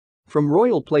From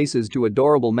royal places to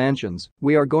adorable mansions,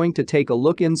 we are going to take a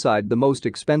look inside the most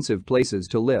expensive places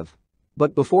to live.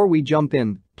 But before we jump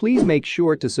in, please make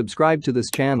sure to subscribe to this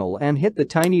channel and hit the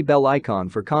tiny bell icon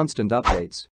for constant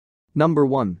updates. Number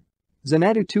 1.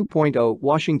 Xanadu 2.0,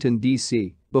 Washington,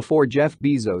 D.C. Before Jeff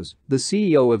Bezos, the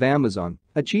CEO of Amazon,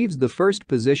 achieves the first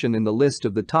position in the list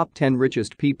of the top 10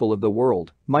 richest people of the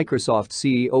world, Microsoft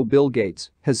CEO Bill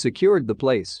Gates has secured the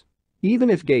place. Even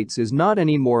if Gates is not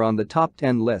anymore on the top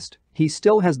 10 list, he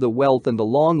still has the wealth and the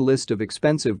long list of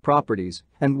expensive properties,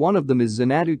 and one of them is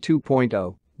Xanadu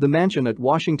 2.0. The mansion at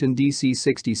Washington, D.C.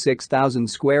 66,000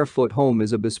 square foot home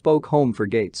is a bespoke home for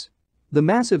Gates. The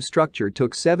massive structure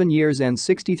took 7 years and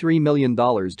 $63 million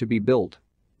to be built.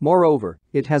 Moreover,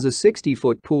 it has a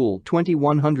 60-foot pool,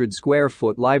 2,100 square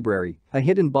foot library, a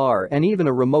hidden bar and even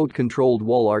a remote-controlled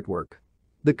wall artwork.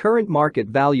 The current market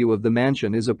value of the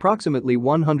mansion is approximately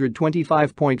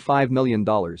 $125.5 million.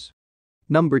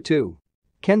 Number 2.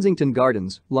 Kensington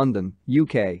Gardens, London,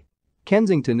 UK.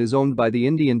 Kensington is owned by the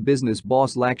Indian business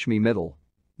boss Lakshmi Mittal.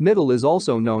 Mittal is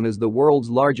also known as the world's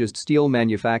largest steel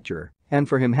manufacturer, and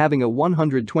for him having a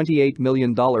 $128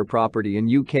 million property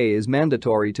in UK is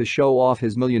mandatory to show off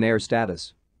his millionaire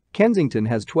status. Kensington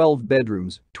has 12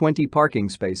 bedrooms, 20 parking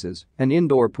spaces, an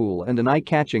indoor pool and an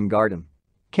eye-catching garden.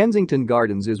 Kensington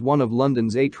Gardens is one of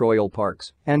London's 8 royal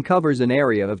parks and covers an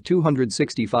area of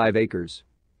 265 acres.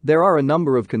 There are a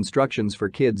number of constructions for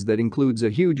kids that includes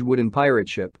a huge wooden pirate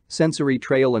ship, sensory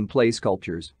trail and play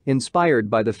sculptures,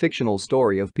 inspired by the fictional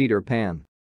story of Peter Pan.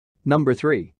 Number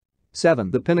 3.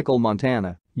 7. The Pinnacle,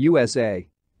 Montana, USA.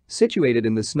 Situated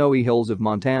in the snowy hills of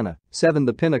Montana, 7.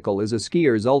 The Pinnacle is a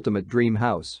skier's ultimate dream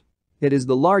house. It is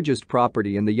the largest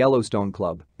property in the Yellowstone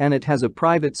Club, and it has a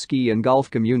private ski and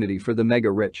golf community for the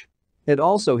mega-rich. It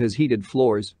also has heated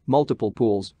floors, multiple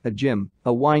pools, a gym,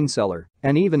 a wine cellar,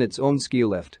 and even its own ski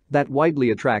lift that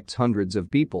widely attracts hundreds of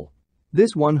people.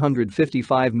 This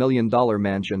 $155 million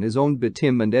mansion is owned by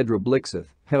Tim and Edra Blixith,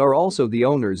 who are also the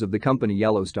owners of the company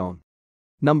Yellowstone.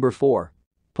 Number 4.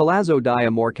 Palazzo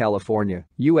d'Amore, California,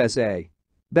 USA.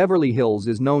 Beverly Hills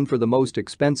is known for the most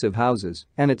expensive houses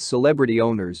and its celebrity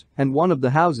owners, and one of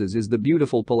the houses is the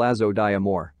beautiful Palazzo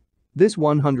d'Amore. This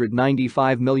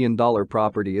 $195 million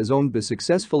property is owned by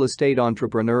successful estate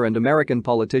entrepreneur and American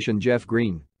politician Jeff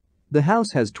Green. The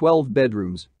house has 12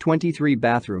 bedrooms, 23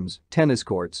 bathrooms, tennis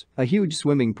courts, a huge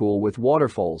swimming pool with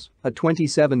waterfalls, a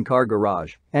 27-car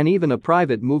garage, and even a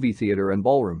private movie theater and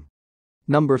ballroom.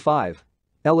 Number 5.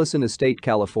 Ellison Estate,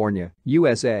 California,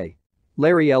 USA.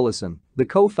 Larry Ellison, the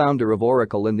co-founder of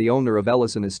Oracle and the owner of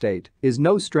Ellison Estate, is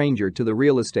no stranger to the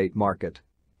real estate market.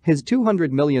 His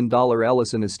 $200 million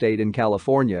Ellison Estate in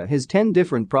California has 10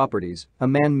 different properties, a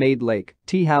man-made lake,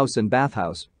 tea house and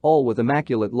bathhouse, all with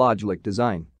immaculate lodge-like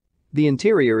design. The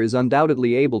interior is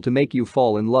undoubtedly able to make you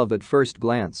fall in love at first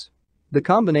glance. The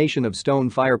combination of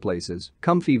stone fireplaces,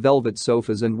 comfy velvet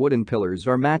sofas and wooden pillars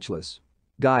are matchless.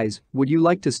 Guys, would you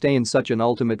like to stay in such an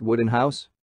ultimate wooden house?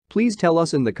 Please tell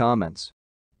us in the comments.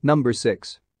 Number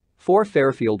 6. 4.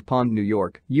 Fairfield Pond, New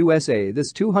York, USA.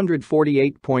 This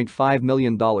 $248.5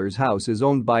 million house is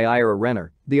owned by Ira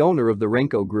Renner, the owner of the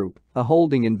Renco Group, a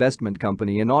holding investment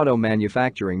company in auto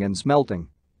manufacturing and smelting.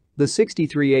 The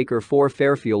 63-acre 4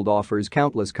 Fairfield offers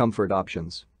countless comfort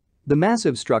options. The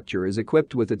massive structure is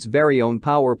equipped with its very own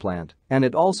power plant, and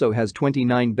it also has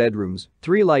 29 bedrooms,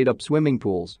 3 light-up swimming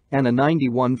pools, and a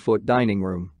 91-foot dining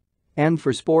room. And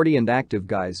for sporty and active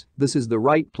guys, this is the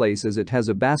right place as it has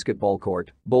a basketball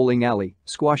court, bowling alley,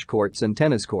 squash courts and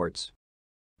tennis courts.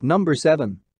 Number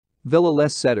 7. Villa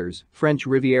Les Cedars, French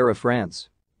Riviera, France.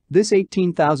 This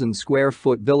 18,000 square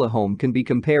foot villa home can be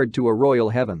compared to a royal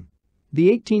heaven. The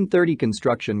 1830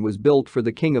 construction was built for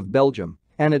the King of Belgium,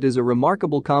 and it is a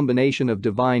remarkable combination of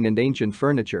divine and ancient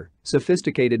furniture,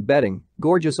 sophisticated bedding,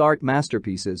 gorgeous art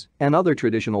masterpieces, and other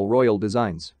traditional royal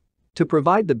designs. To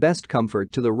provide the best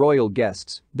comfort to the royal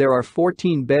guests, there are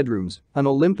 14 bedrooms, an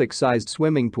Olympic-sized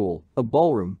swimming pool, a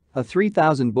ballroom, a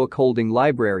 3,000-book-holding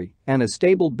library, and a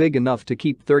stable big enough to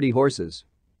keep 30 horses.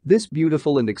 This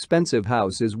beautiful and expensive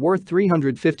house is worth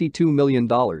 $352 million.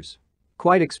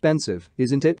 Quite expensive,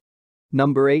 isn't it?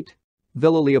 Number 8.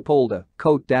 Villa Leopolda,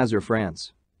 Côte d'Azur,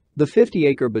 France. The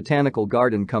 50-acre botanical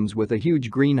garden comes with a huge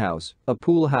greenhouse, a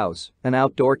pool house, an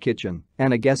outdoor kitchen,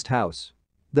 and a guest house.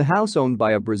 The house owned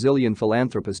by a Brazilian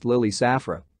philanthropist Lily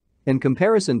Safra. In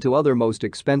comparison to other most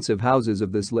expensive houses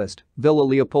of this list, Villa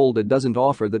Leopolda doesn't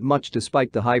offer that much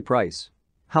despite the high price.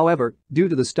 However, due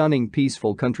to the stunning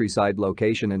peaceful countryside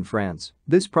location in France,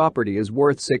 this property is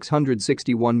worth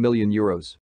 €661 million.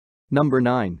 Number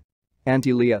 9.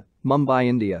 Antilia, Mumbai,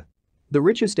 India. The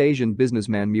richest Asian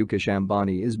businessman Mukesh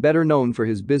Ambani is better known for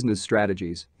his business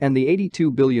strategies and the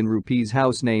 82 billion rupees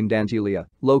house named Antilia,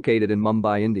 located in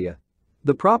Mumbai, India.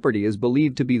 The property is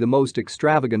believed to be the most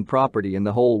extravagant property in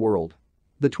the whole world.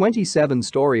 The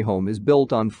 27-story home is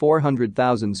built on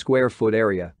 400,000 square foot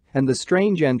area, and the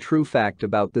strange and true fact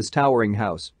about this towering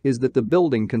house is that the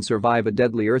building can survive a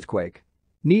deadly earthquake.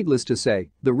 Needless to say,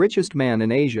 the richest man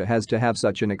in Asia has to have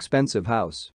such an expensive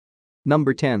house.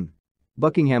 Number 10.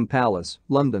 Buckingham Palace,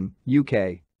 London,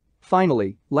 UK.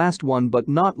 Finally, last one but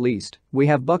not least, we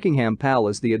have Buckingham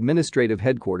Palace, the administrative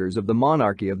headquarters of the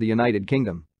monarchy of the United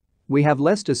Kingdom. We have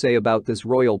less to say about this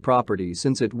royal property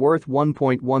since it's worth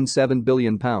 £1.17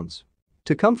 billion.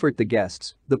 To comfort the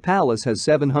guests, the palace has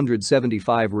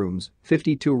 775 rooms,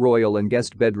 52 royal and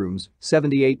guest bedrooms,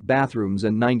 78 bathrooms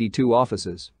and 92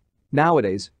 offices.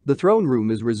 Nowadays, the throne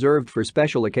room is reserved for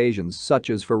special occasions such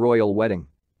as for royal wedding.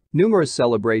 Numerous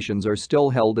celebrations are still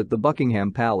held at the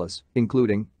Buckingham Palace,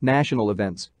 including national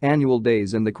events, annual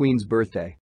days and the Queen's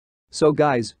birthday. So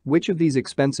guys, which of these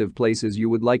expensive places you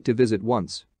would like to visit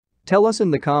once? Tell us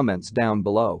in the comments down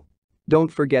below.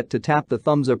 Don't forget to tap the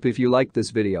thumbs up if you like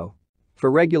this video. For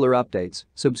regular updates,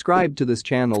 subscribe to this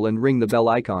channel and ring the bell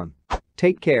icon.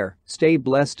 Take care, stay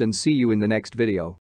blessed and see you in the next video.